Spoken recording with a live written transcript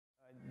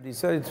I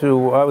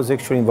was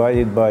actually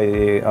invited by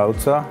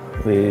AUCA,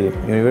 the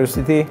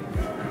university,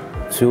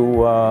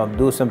 to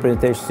do some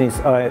presentations since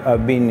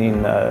I've been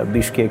in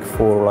Bishkek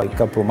for like a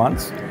couple of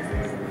months.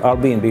 I'll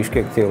be in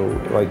Bishkek till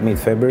like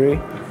mid-February.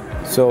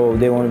 So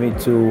they wanted me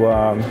to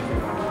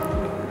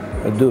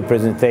do a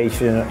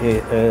presentation,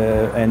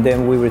 and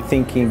then we were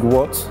thinking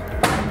what's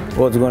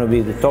going to be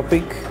the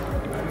topic,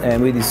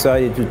 and we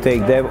decided to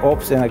take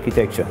DevOps and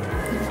architecture.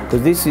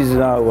 Because this is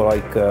now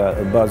like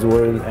a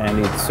buzzword and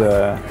it's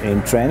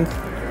in trend,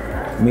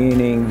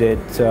 meaning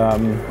that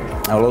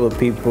a lot of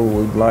people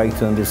would like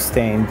to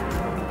understand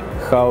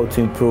how to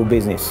improve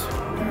business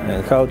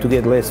and how to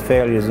get less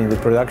failures in the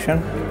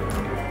production.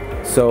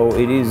 So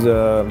it is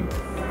a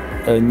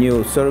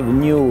new, sort of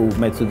new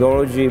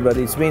methodology, but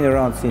it's been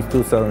around since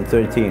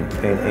 2013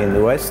 in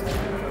the West.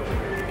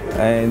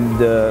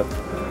 And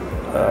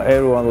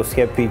everyone was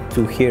happy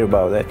to hear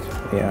about that,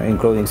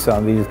 including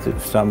some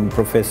visitors, some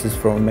professors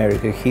from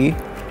America here.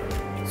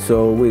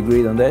 So we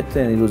agreed on that,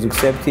 and it was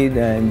accepted,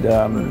 and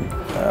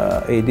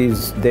it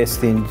is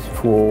destined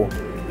for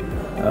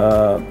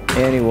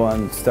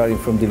anyone starting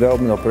from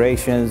development,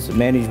 operations,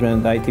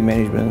 management, IT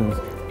management,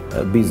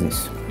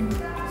 business.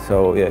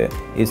 So yeah,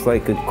 it's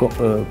like a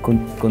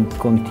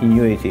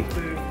continuity,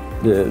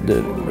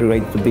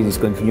 related to business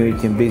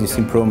continuity and business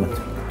improvement.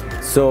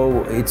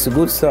 So it's a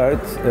good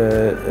start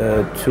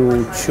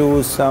to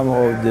choose some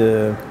of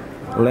the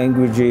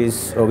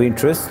languages of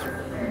interest,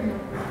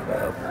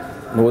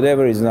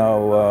 whatever is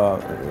now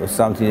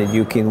something that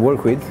you can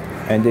work with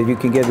and that you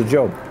can get a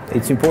job.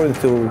 It's important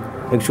to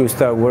actually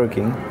start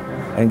working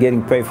and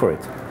getting paid for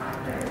it.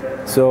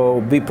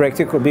 So be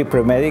practical, be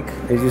pragmatic,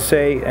 as you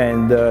say,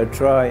 and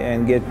try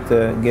and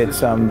get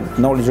some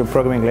knowledge of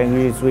programming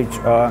languages which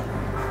are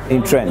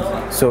in trend.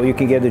 So you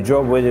can get a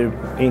job whether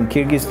in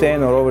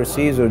Kyrgyzstan or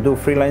overseas, or do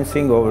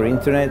freelancing over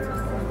internet.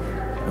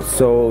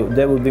 So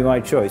that would be my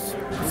choice.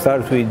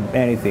 Start with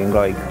anything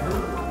like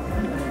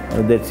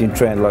that's in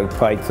trend, like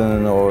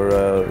Python or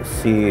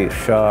C#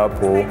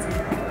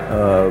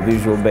 or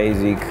Visual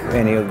Basic,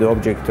 any of the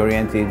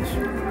object-oriented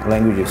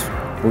languages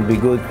would be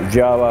good.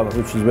 Java,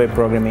 which is web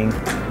programming.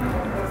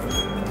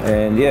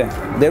 And yeah,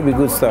 that would be a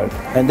good start.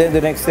 And then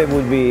the next step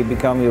would be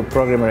become your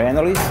programmer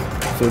analyst.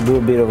 So do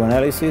a bit of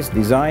analysis,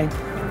 design,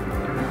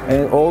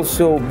 and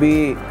also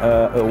be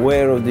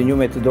aware of the new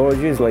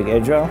methodologies like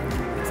Agile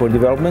for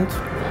development.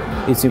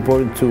 It's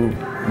important to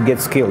get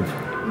skilled.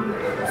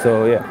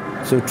 So yeah,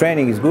 so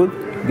training is good.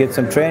 Get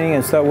some training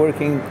and start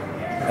working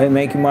and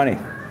making money.